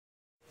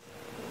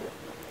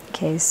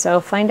Okay, so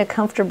find a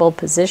comfortable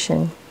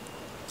position.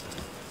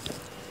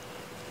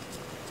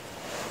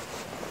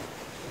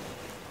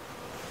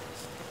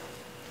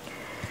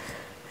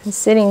 And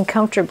sitting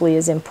comfortably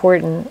is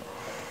important.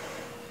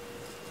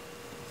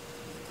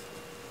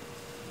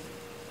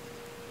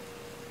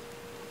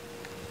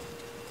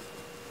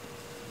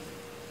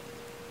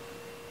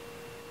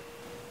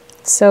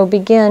 So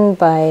begin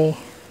by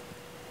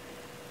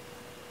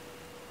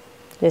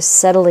just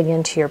settling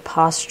into your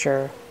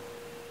posture.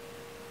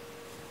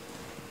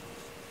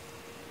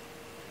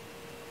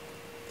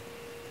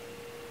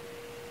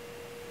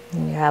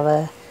 And you have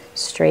a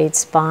straight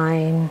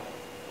spine,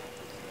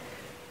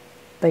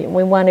 but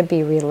we want to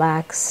be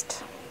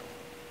relaxed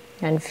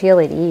and feel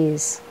at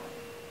ease.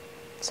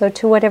 So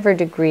to whatever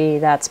degree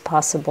that's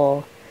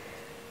possible,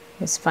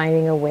 is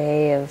finding a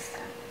way of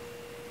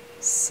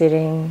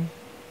sitting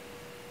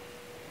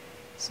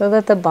so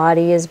that the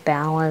body is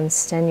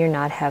balanced and you're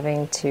not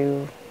having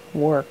to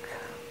work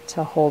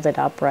to hold it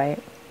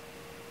upright.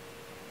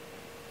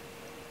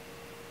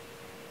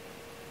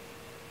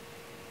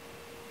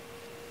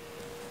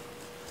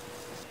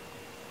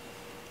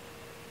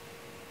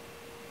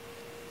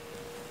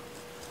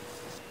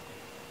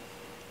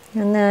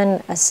 And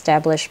then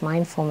establish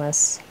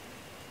mindfulness.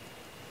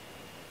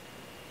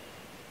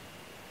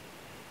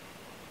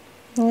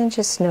 And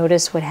just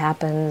notice what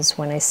happens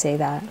when I say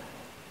that.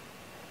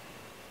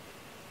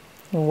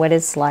 And what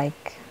it's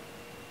like.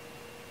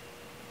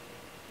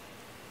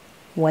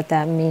 What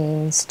that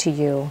means to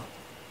you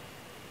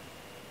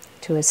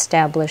to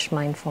establish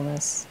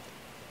mindfulness.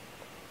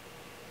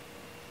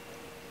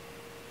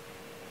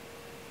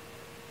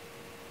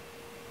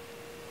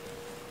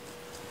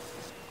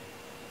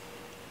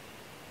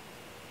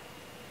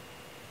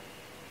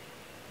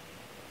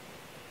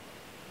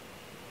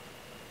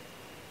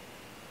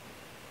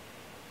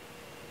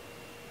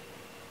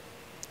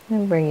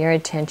 And bring your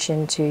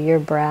attention to your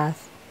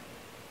breath.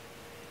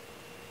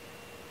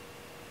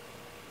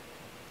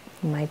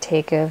 You might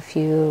take a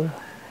few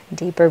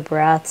deeper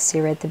breaths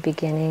here at the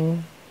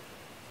beginning.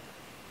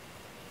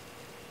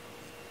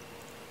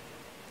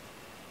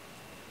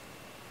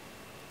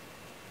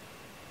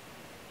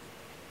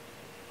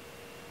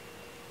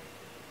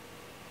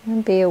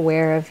 And be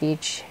aware of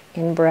each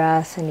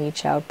in-breath and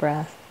each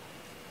out-breath.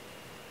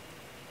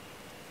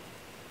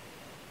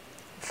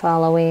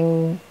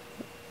 Following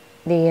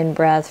the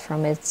in-breath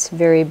from its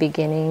very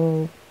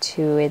beginning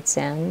to its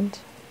end.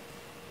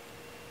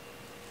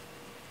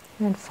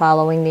 And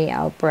following the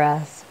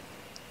out-breath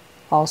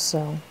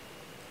also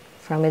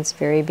from its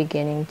very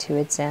beginning to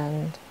its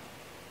end.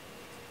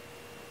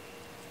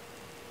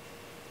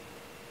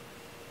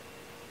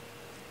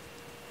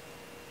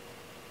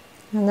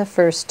 And the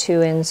first two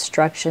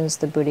instructions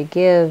the Buddha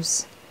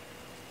gives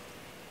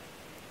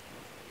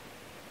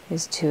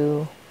is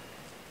to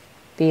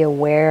be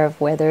aware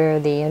of whether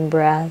the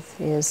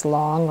in-breath is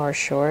long or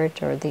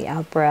short, or the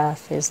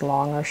out-breath is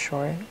long or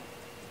short.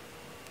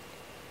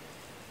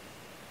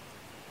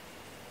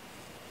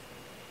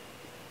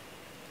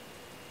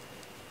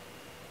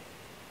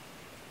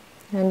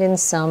 And in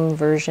some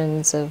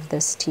versions of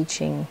this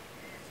teaching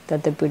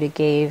that the Buddha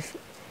gave,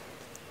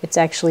 it's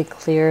actually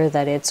clear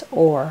that it's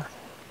or.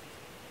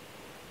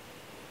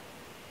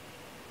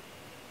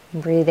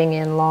 Breathing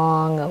in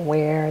long,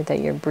 aware that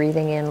you're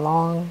breathing in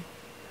long.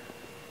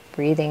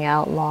 Breathing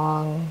out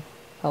long,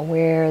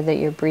 aware that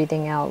you're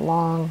breathing out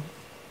long.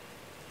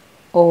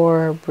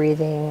 Or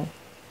breathing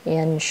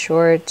in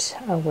short,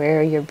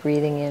 aware you're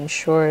breathing in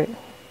short.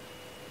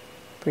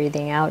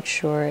 Breathing out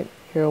short,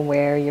 you're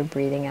aware you're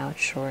breathing out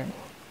short.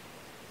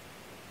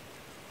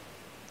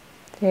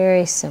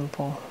 Very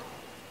simple.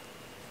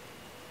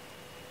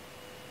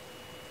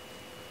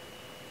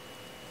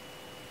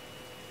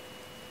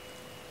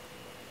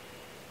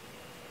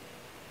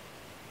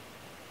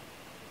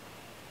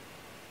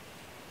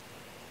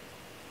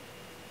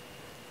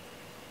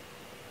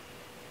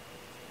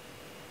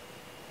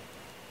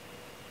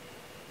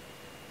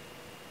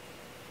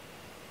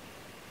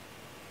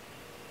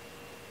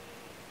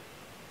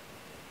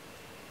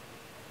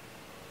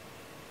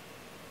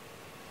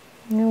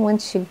 And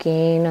once you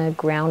gain a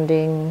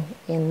grounding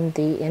in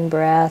the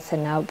in-breath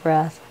and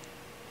out-breath,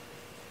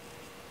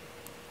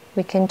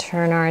 we can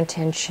turn our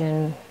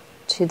attention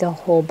to the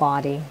whole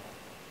body,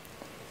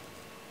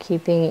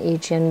 keeping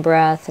each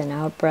in-breath and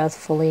out-breath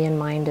fully in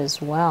mind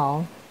as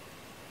well.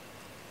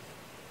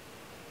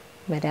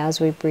 But as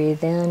we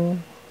breathe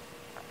in,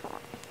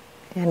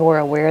 and we're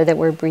aware that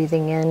we're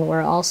breathing in, we're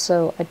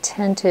also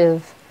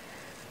attentive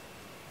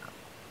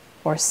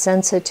or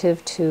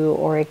sensitive to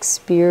or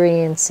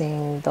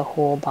experiencing the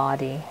whole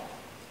body.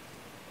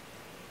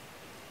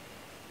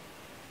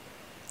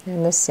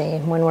 And the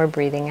same when we're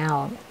breathing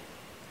out.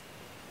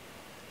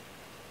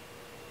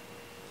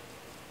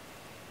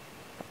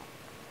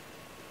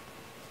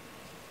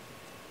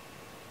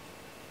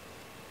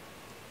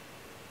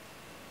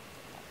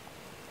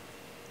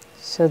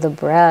 So the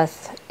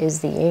breath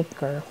is the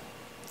anchor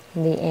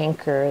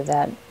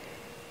that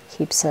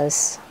keeps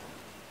us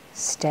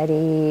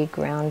steady,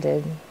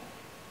 grounded.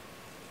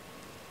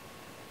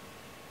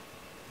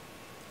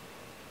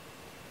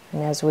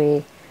 And as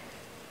we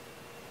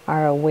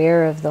are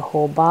aware of the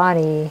whole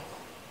body,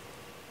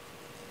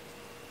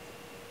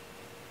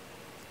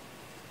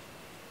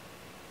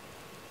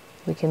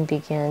 we can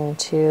begin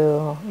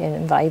to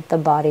invite the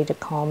body to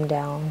calm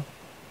down,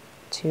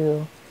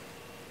 to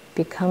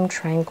become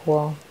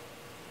tranquil.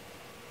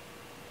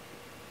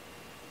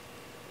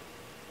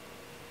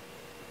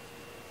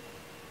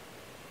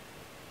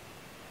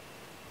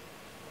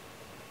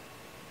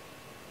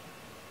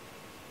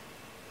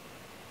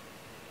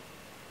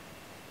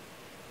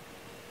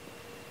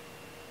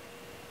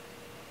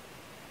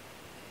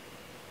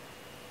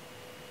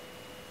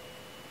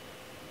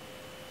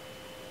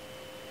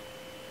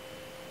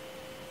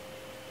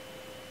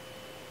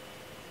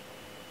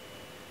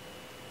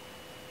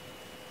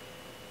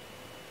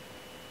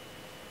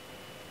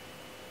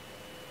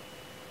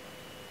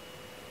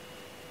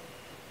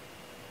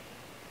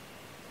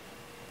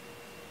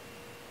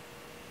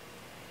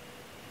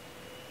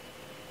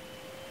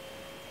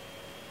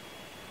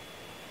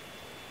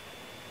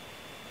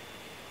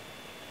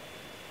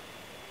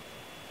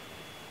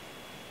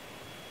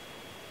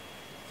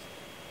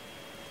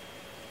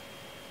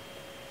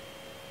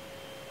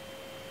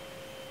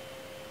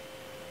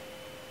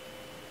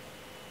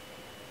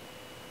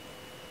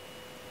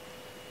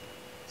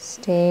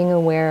 Staying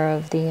aware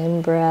of the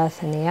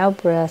in-breath and the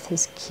out-breath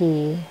is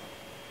key.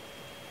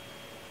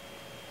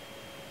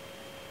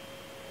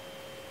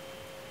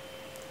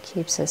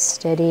 Keeps us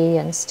steady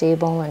and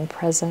stable and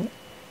present.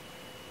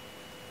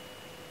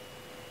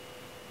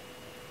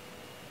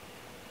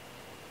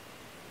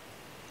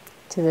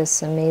 To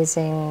this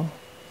amazing,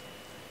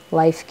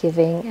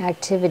 life-giving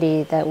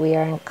activity that we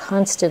are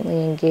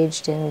constantly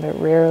engaged in but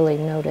rarely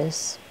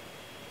notice.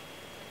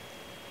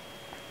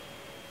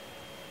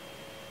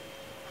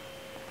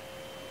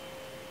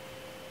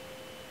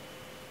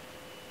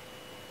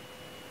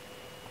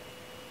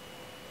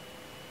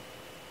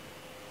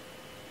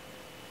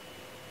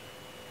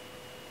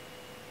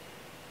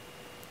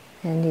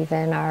 And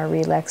even our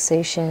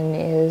relaxation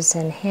is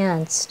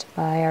enhanced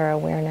by our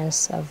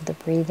awareness of the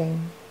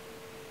breathing.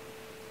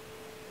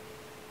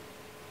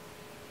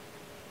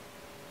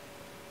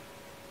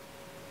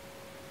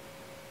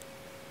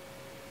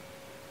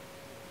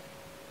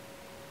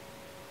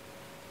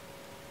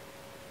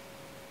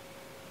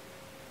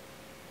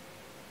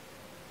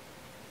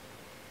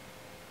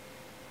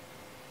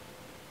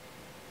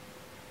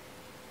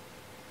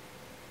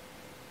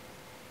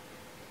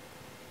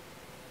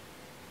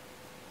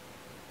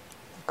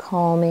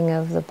 Calming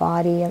of the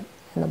body and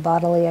the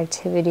bodily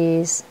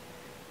activities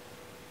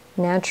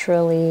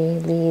naturally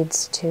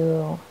leads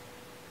to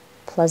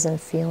pleasant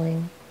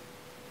feeling.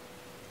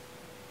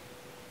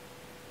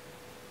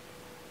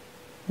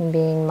 And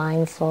being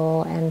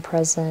mindful and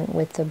present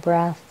with the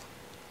breath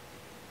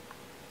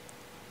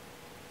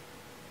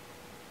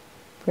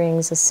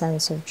brings a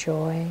sense of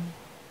joy.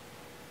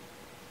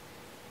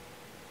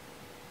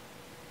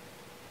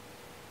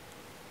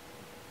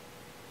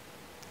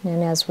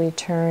 And as we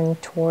turn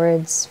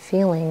towards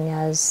feeling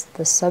as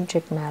the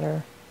subject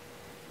matter,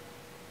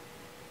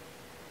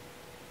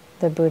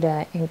 the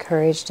Buddha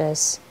encouraged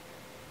us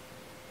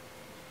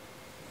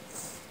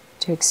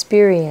to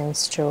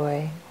experience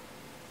joy,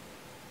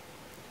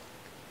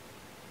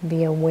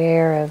 be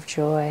aware of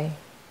joy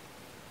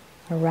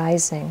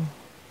arising.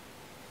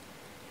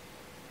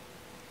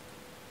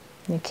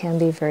 It can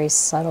be very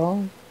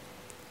subtle,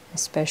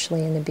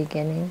 especially in the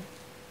beginning.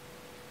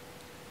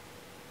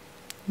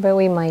 But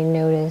we might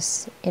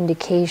notice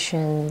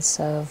indications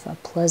of a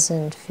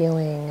pleasant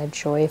feeling, a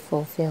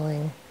joyful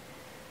feeling,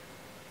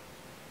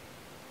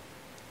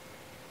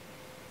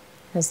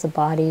 as the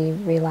body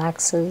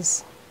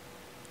relaxes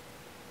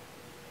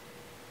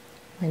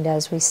and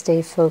as we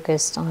stay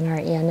focused on our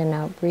in and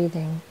out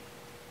breathing.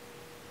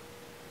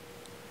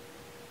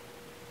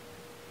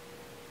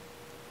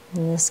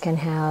 And this can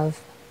have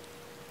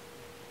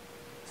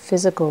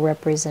physical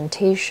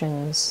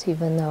representations,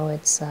 even though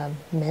it's a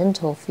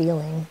mental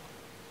feeling.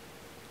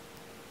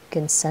 You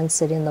can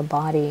sense it in the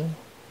body,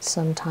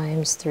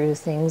 sometimes through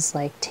things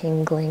like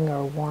tingling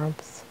or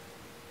warmth.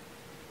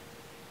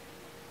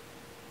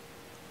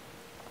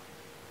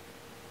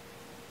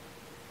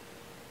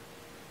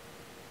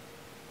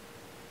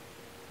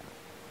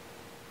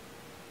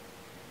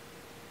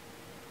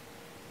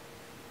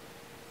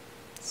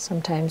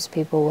 Sometimes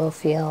people will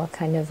feel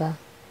kind of a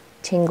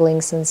tingling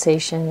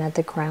sensation at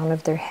the crown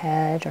of their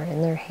head or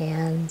in their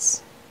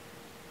hands.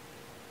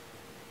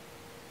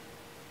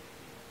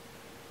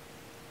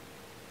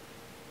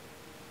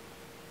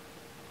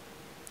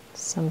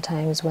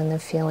 Sometimes when the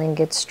feeling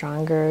gets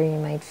stronger, you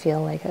might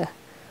feel like a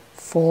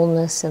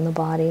fullness in the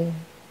body.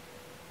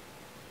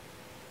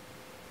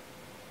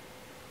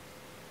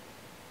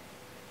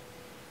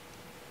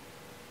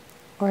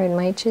 Or it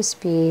might just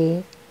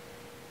be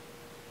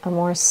a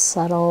more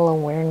subtle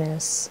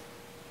awareness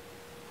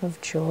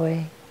of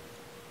joy,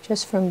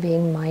 just from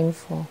being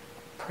mindful,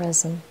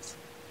 present,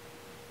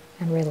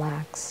 and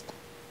relaxed.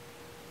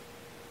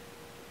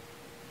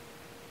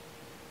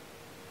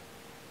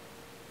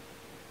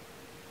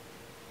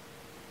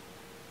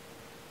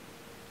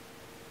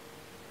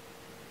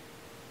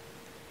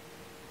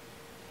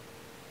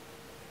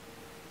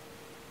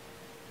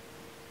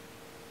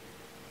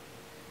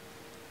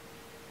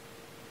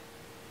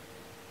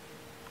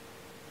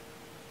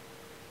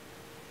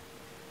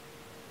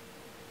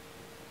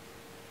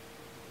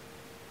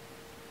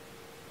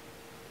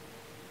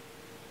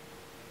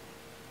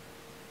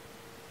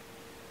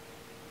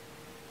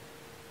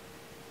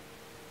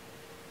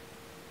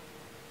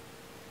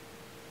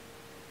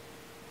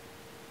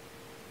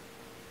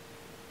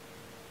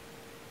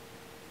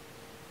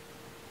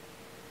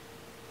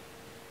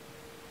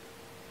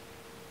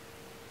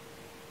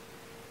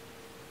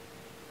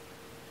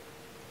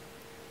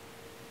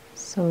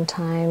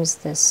 Sometimes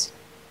this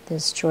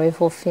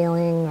joyful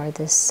feeling or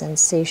this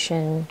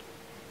sensation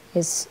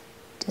is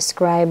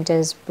described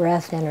as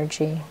breath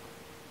energy.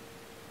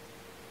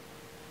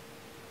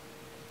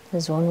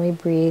 Because when we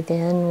breathe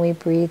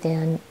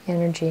in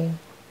energy. You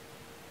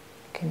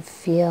can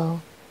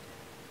feel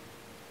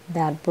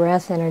that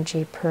breath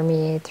energy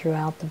permeate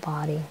throughout the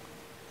body,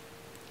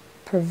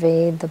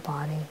 pervade the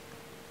body.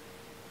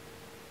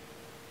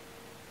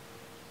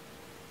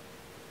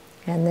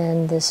 And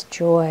then this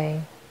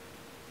joy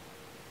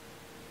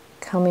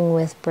coming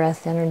with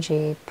breath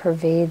energy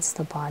pervades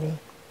the body.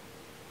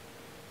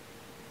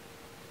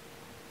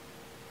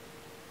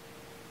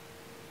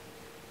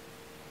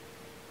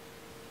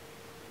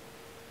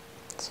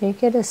 So you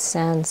get a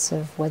sense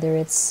of whether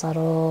it's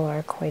subtle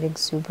or quite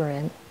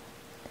exuberant.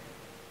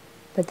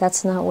 But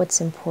that's not what's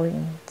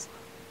important.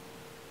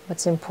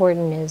 What's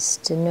important is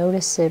to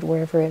notice it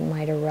wherever it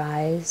might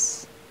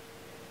arise.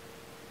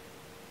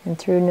 And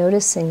through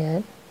noticing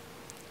it,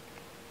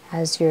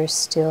 as you're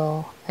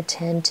still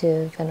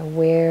attentive and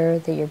aware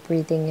that you're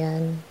breathing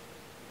in,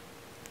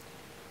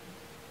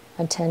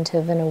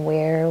 attentive and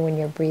aware when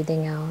you're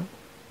breathing out,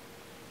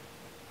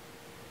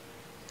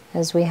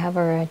 as we have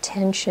our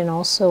attention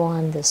also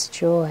on this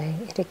joy,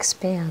 it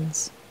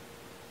expands.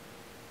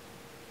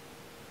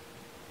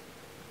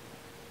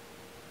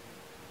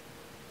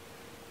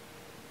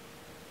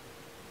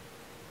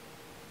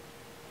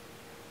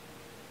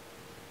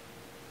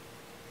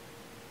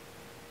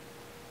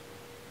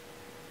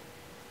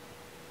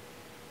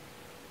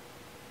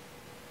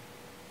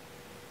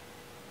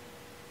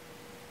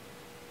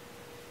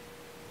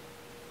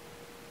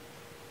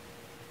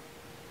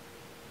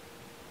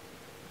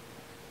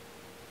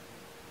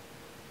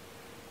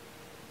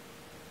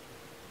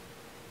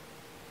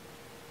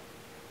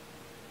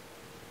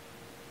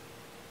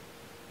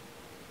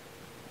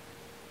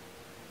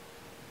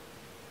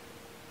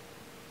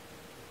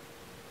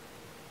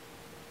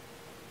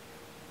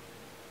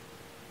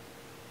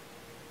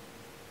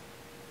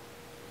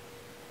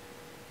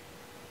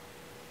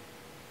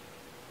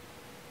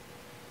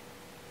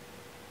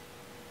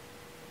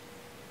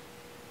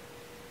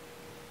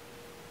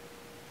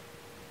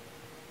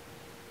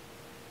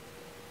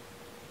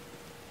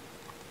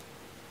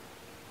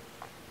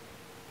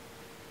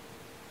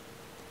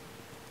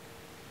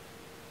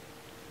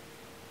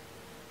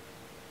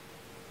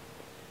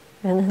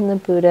 And then the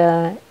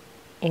Buddha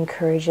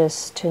encourages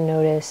us to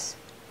notice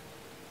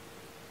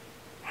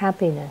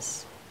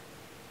happiness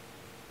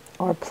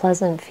or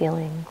pleasant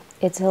feeling.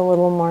 It's a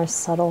little more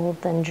subtle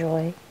than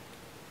joy.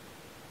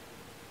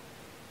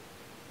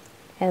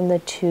 And the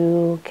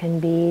two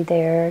can be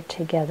there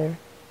together.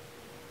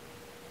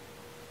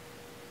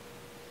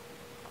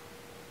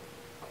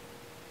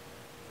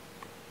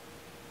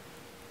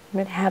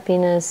 But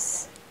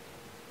happiness,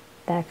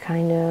 that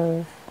kind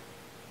of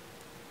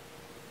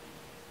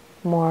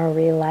more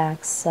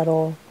relaxed,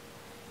 subtle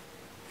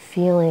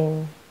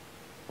feeling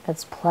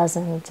that's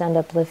pleasant and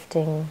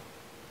uplifting,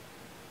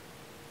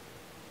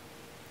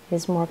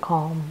 is more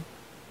calm.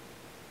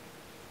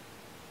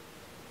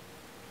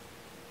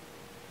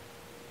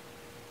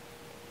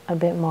 A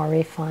bit more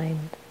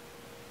refined.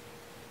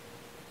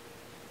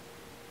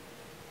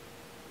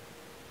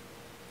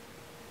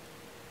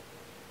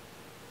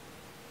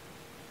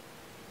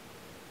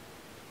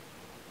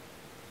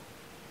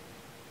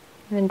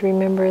 And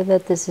remember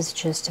that this is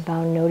just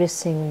about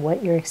noticing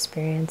what you're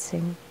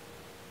experiencing.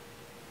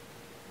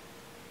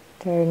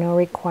 There are no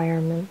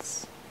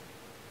requirements.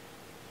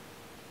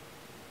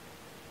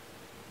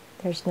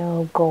 There's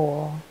no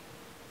goal.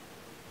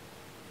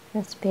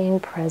 It's being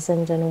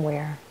present and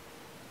aware.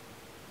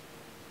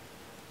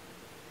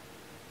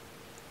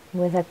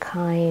 With a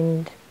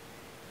kind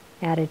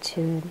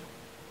attitude,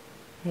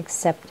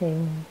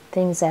 accepting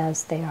things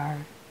as they are.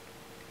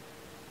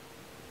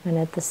 And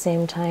at the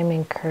same time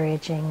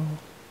encouraging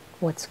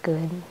what's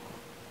good.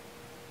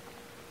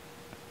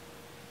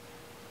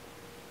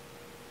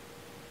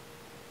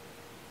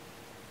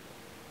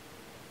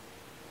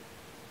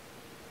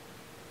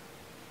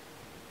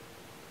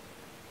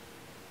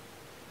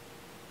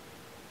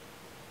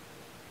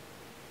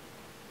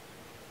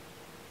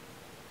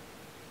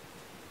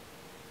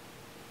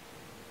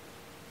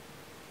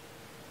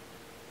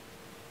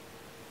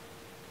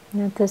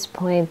 And at this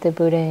point, the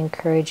Buddha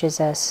encourages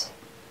us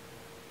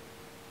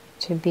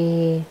to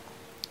be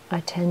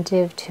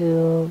attentive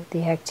to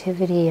the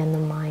activity in the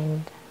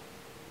mind.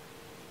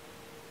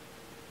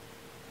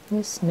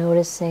 Just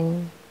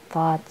noticing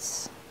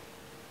thoughts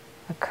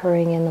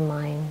occurring in the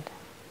mind.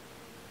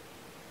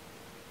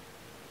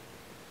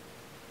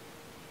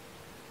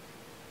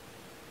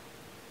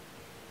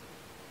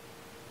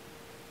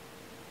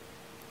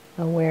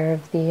 Aware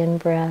of the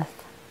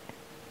in-breath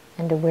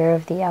and aware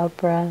of the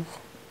out-breath.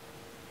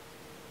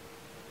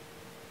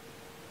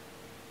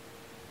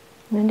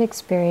 And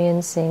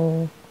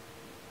experiencing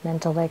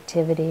mental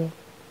activity.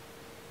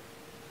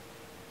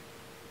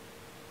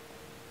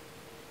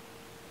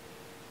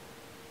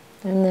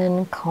 And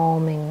then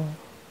calming,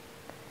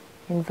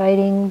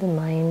 inviting the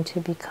mind to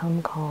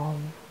become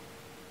calm.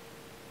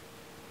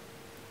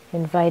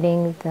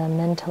 inviting the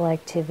mental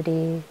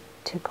activity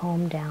to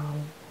calm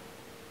down,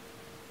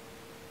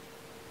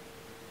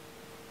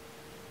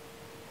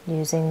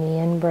 using the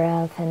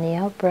in-breath and the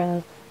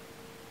out-breath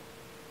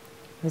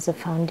as a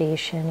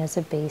foundation, as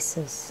a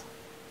basis,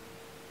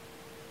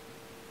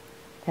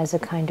 as a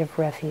kind of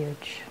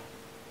refuge.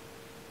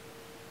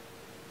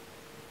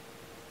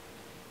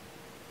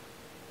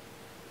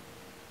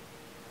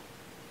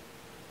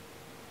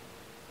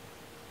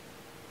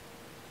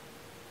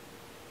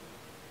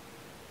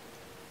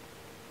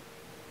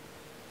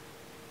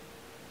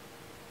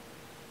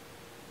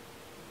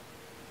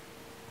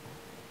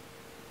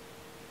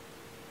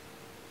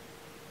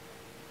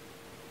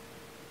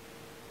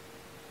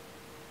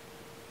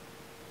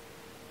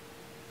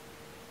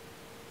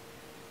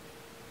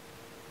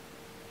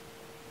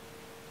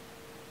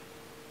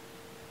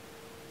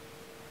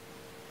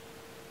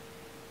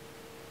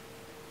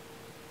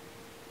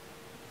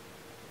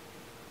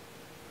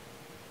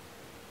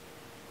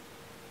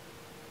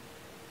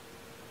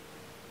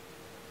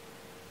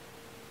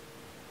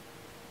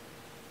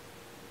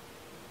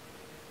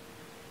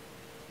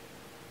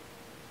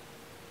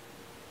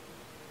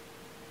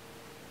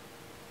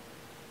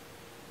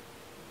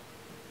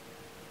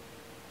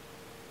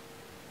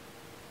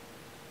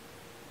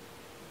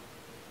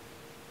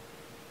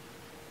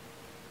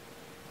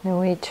 Then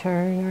we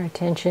turn our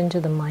attention to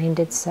the mind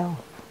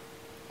itself.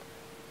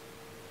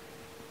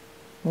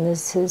 And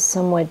this is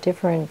somewhat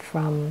different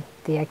from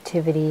the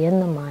activity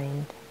in the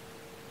mind.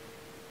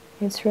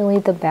 It's really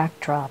the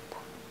backdrop,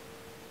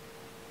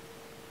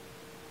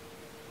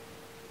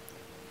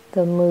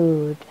 the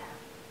mood,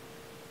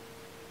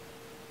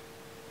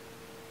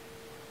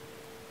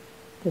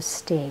 the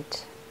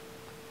state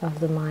of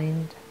the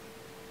mind.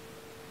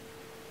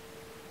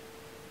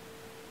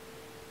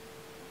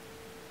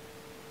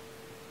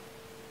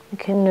 You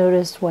can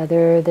notice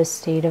whether the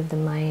state of the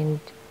mind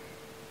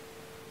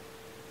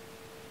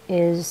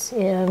is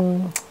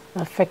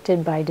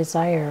affected by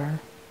desire,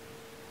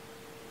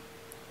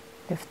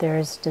 if there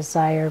is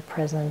desire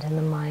present in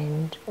the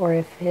mind, or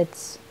if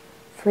it's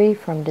free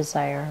from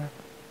desire.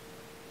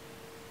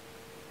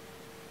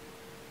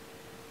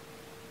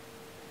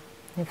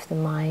 If the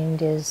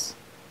mind is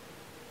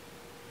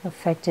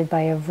affected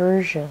by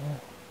aversion,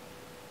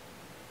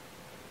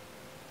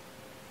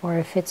 or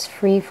if it's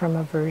free from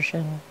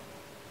aversion.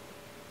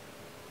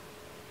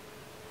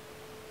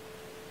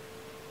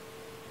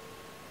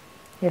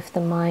 If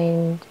the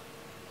mind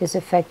is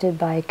affected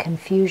by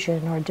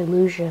confusion or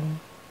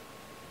delusion,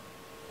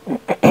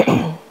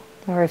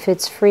 or if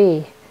it's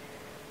free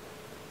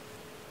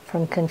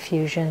from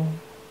confusion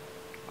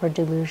or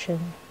delusion.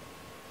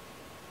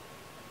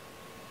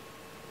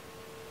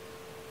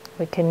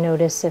 We can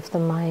notice if the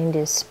mind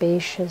is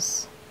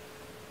spacious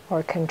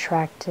or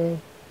contracted,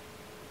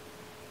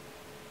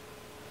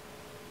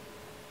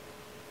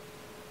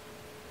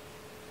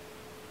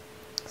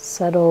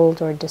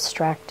 settled or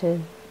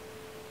distracted.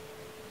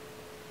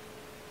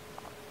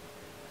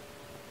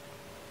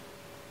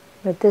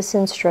 But this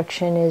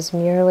instruction is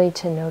merely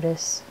to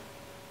notice,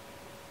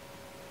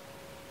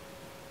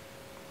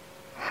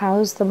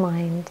 how's the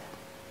mind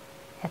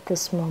at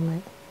this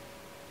moment?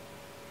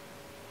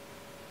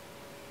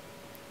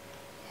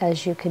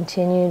 As you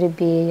continue to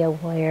be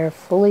aware,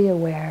 fully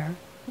aware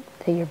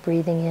that you're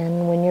breathing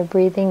in when you're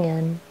breathing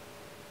in,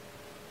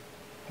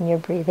 and you're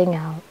breathing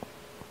out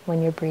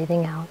when you're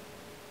breathing out.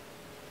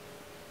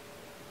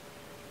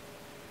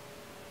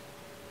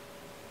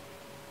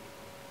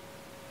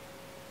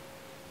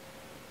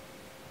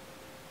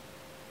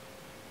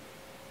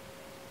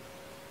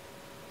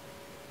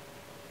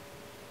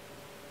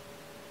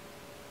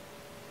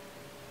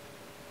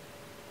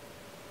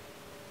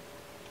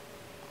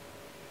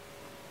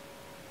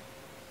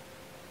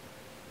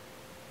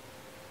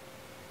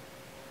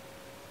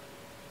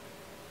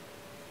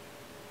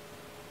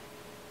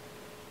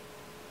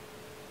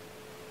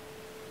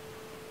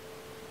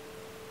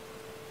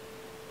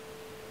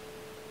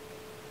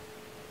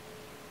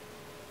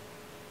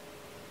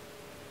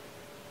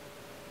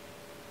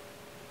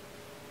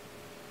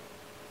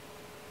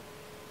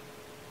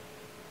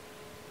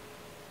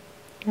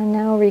 And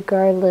now,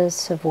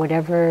 regardless of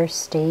whatever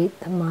state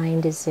the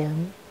mind is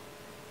in,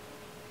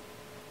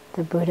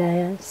 the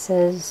Buddha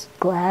says,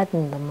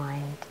 gladden the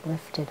mind,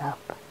 lift it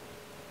up.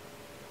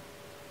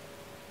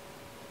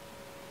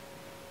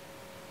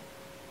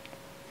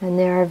 And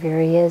there are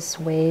various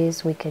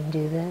ways we can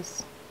do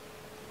this.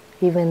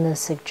 Even the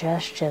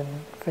suggestion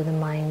for the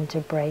mind to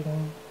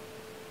brighten,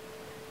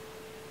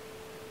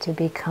 to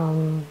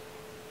become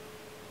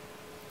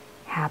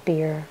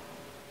happier,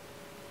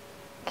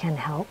 can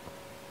help.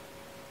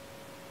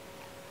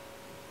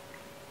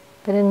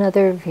 But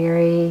another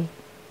very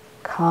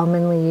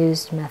commonly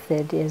used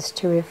method is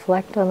to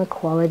reflect on the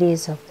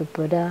qualities of the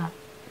Buddha,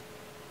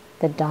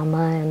 the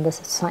Dhamma,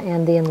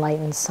 and the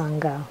enlightened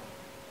Sangha.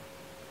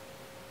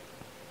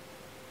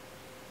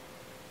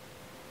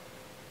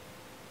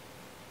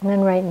 And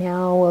then right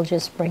now we'll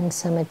just bring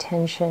some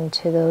attention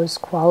to those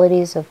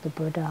qualities of the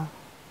Buddha.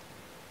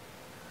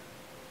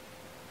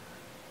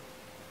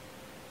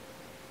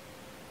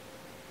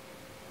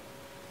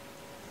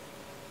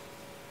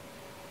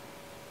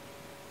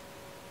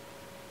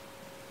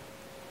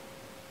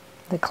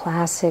 The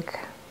classic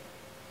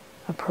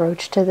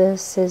approach to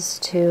this is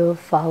to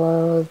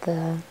follow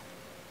the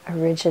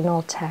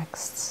original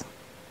texts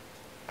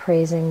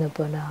praising the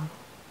Buddha.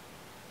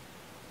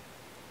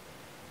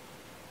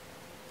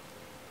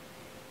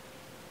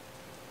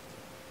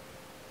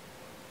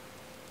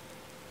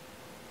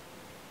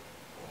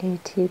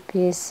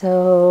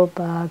 Itipiso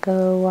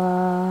bhagava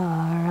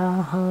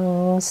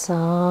arahang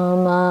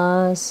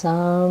sama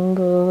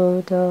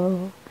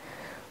sambuddho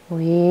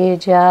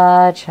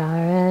Vijacharana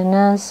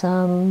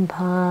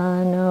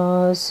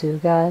sampano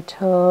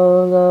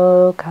sugato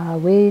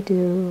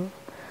lokavidu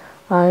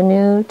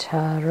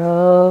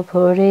Anuttaro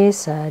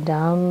purisa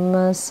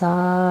dhamma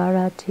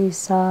sarati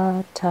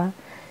sata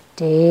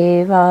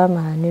deva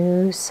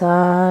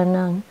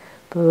manusanang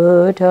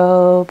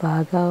buddho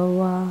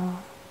bhagava.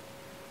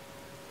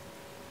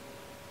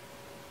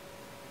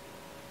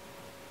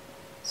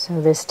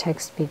 So this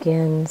text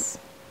begins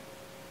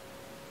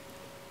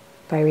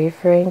by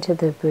referring to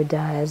the Buddha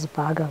as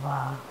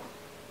Bhagava,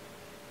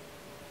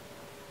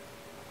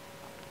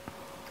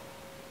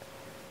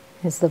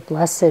 as the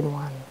Blessed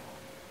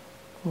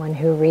one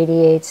who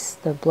radiates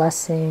the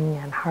blessing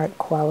and heart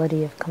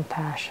quality of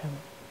compassion,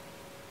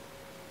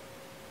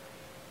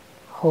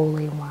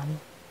 Holy One.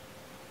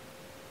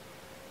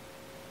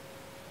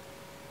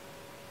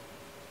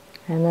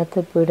 And that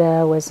the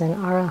Buddha was an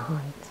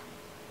Arahant,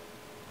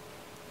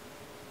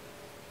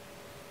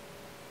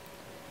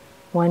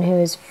 one who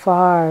is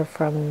far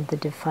from the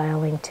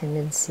defiling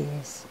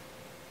tendencies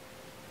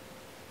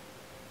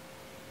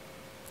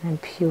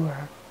and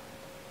pure.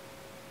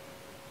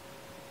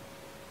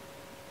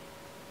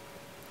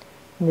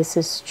 And this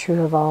is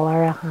true of all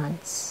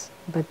Arahants,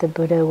 but the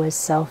Buddha was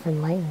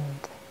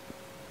self-enlightened,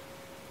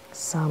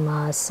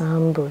 Sama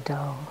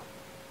Sambuddho,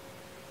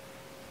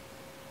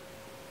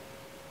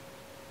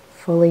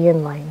 fully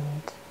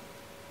enlightened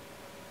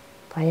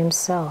by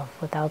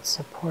himself without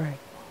support.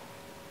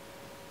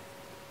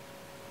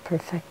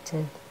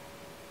 Perfected.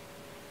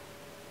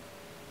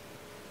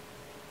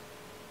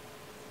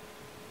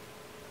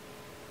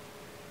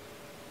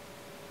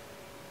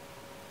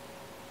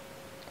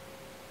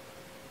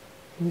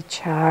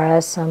 Vichara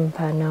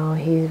sampanno,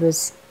 he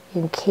was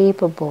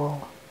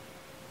incapable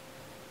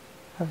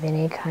of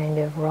any kind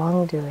of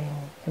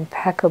wrongdoing,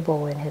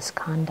 impeccable in his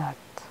conduct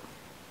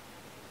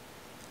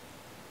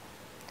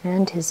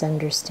and his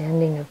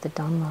understanding of the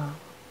Dhamma.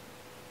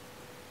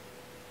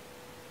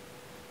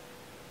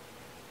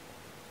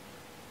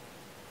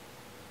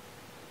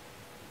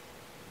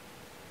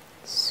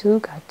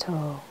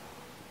 Sugato,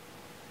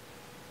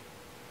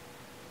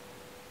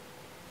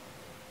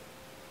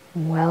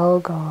 well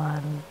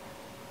gone,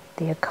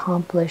 the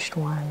accomplished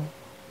one.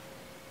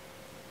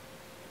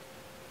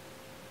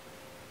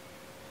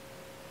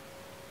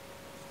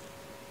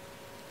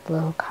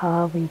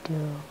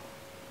 Lokavidu,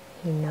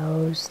 he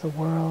knows the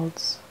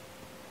worlds,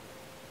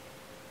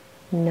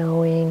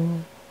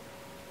 knowing,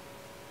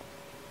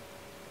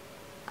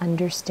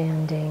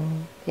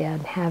 understanding,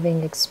 and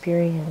having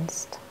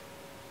experienced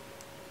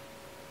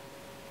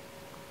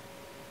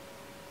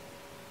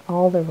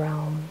all the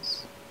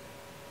realms.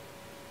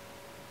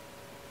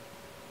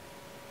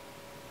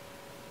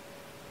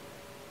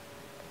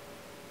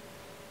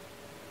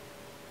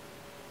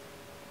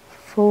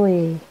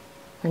 Fully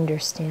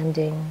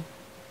understanding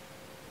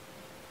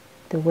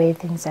the way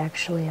things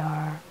actually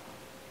are,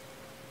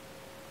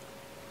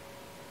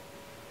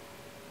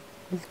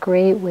 with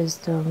great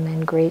wisdom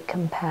and great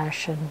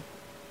compassion,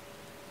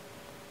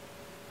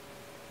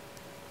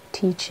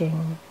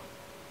 teaching,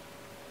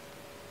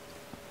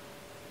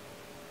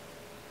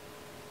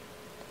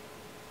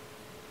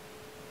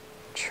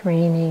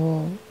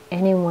 training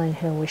anyone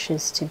who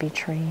wishes to be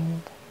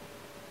trained.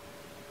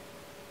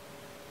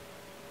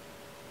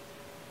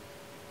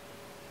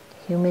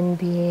 Human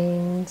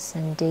beings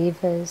and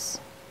devas,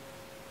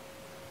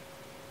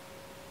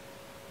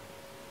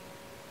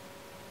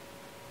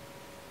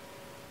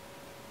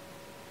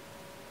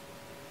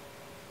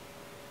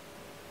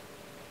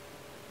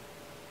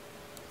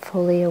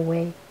 fully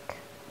awake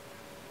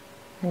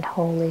and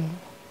holy.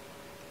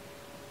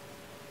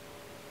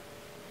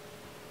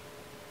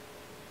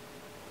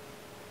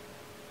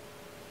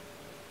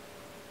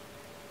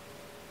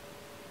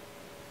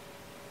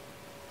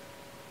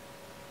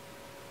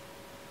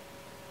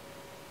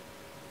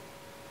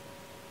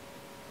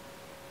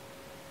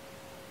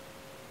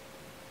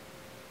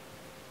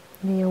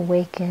 The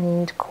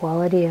awakened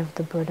quality of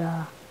the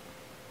Buddha,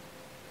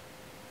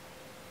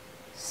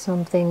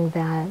 something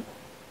that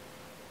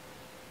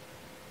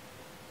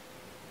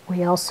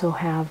we also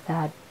have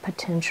that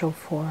potential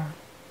for.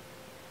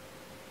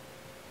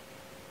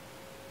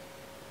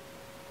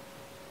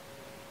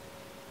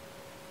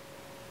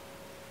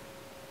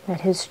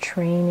 That his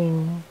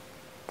training,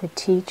 the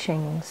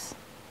teachings,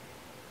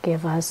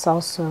 give us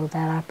also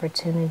that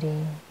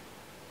opportunity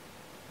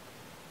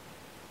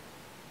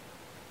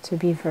to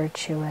be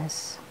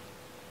virtuous,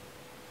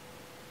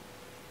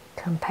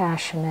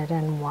 compassionate,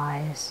 and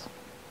wise.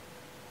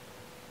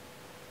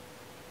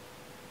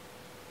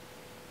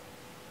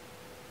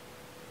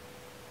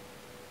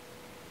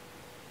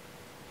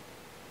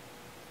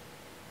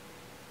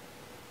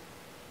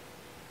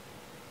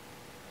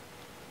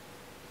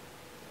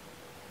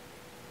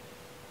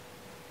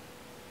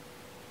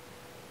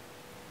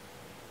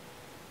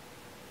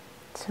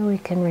 So we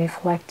can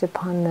reflect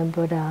upon the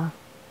Buddha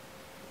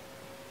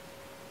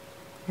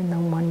and the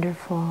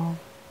wonderful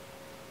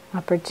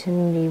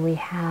opportunity we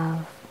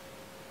have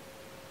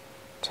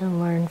to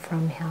learn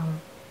from him,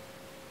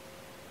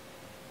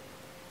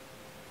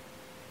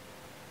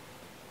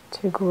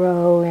 to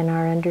grow in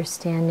our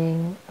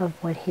understanding of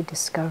what he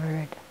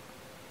discovered,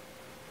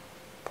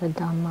 the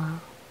Dhamma,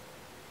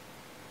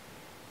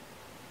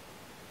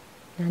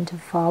 and to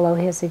follow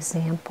his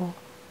example.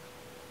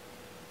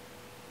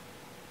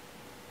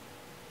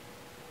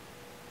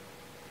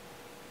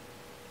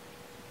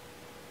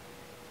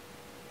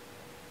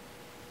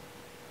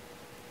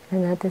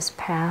 And that this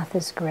path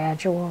is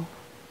gradual.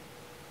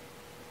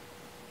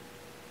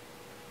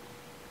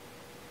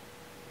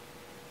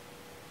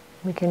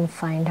 We can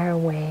find our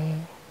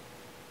way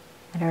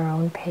at our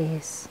own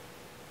pace.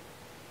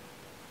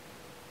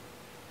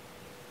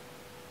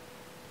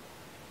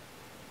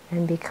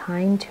 And be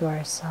kind to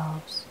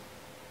ourselves.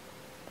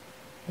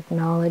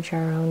 Acknowledge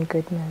our own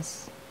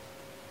goodness,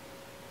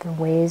 the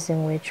ways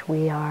in which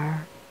we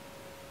are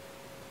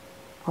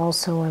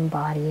also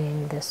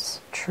embodying this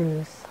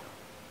truth,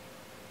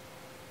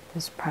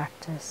 this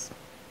practice.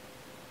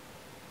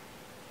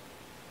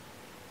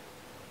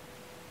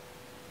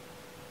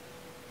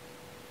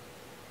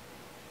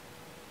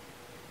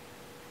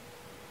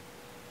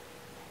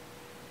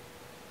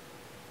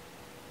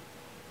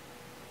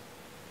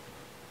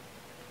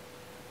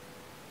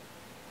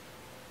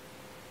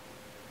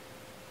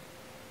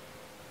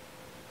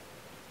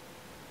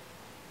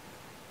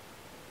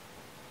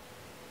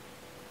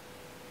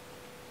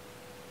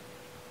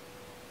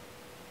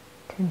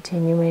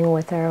 Continuing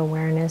with our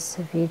awareness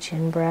of each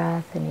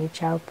in-breath and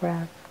each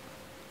out-breath.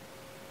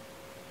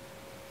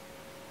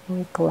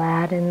 We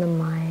gladden the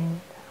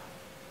mind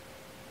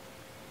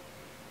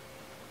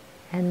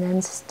and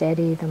then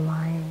steady the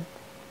mind.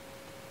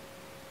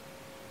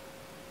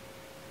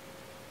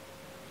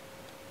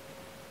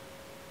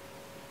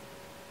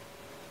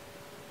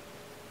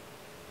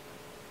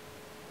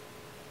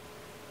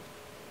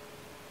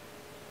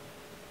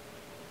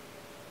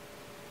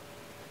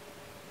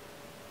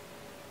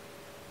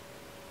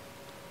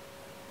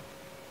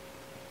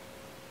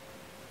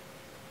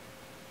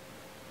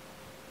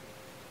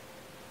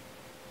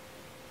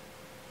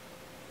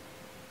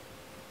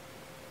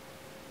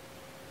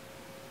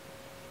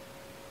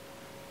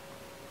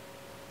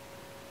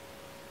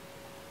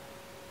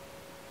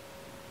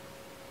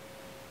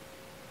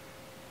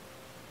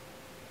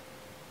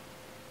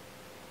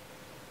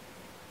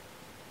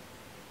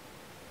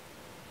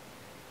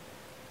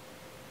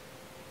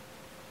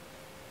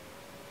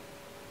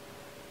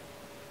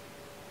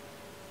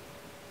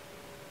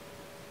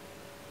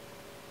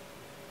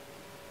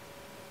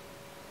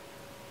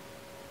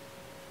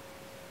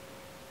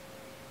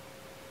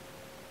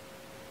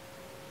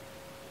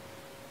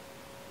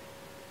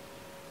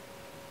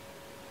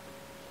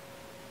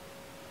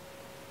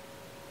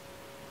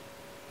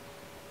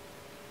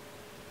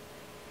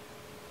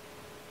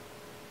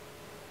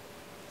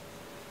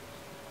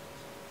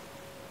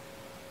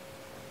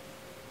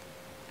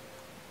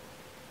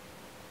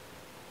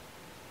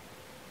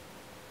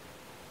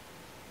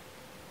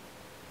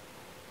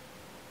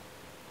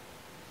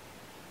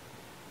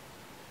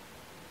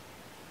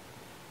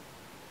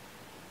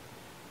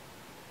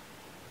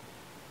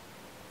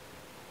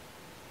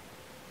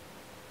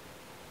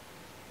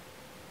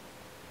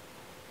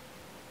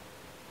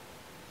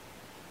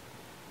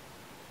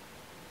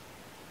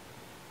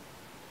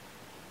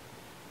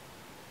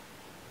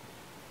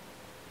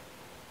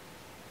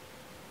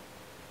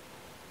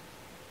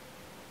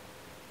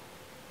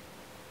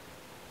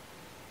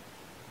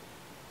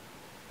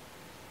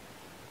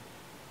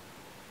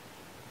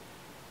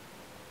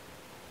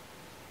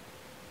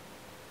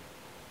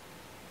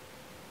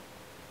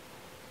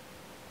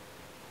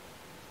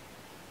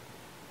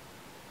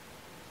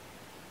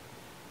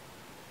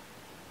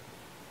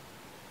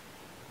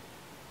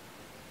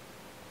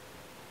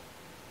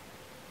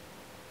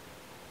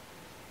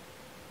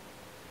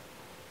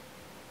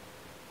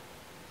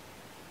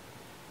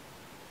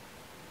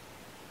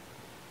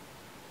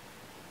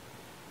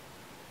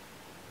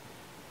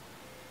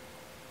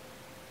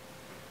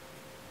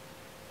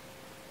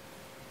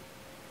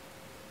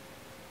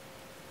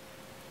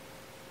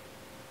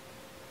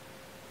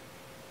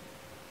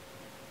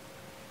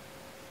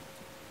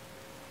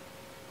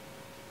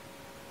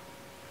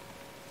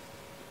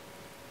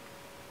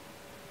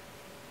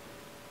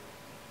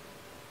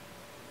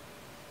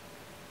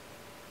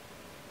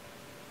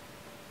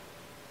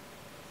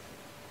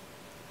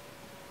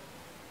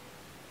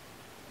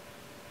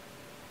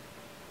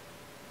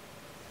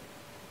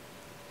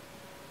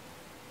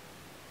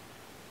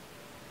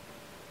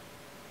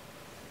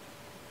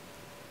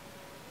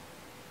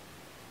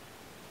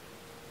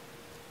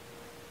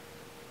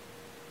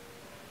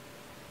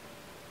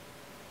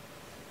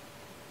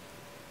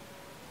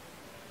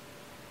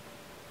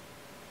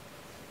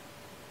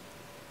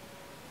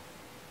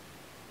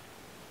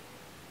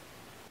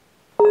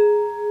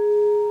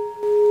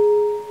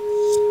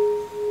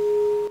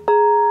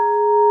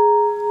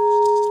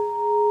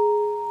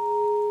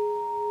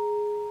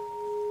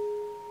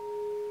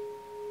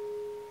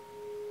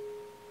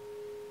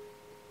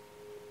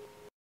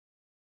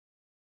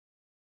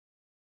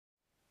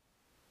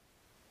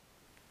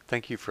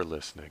 Thank you for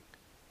listening.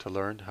 To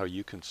learn how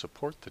you can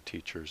support the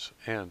teachers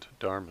and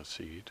Dharma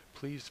Seed,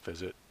 please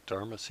visit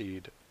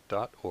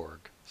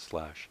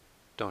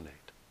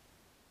dharmaseed.org/donate.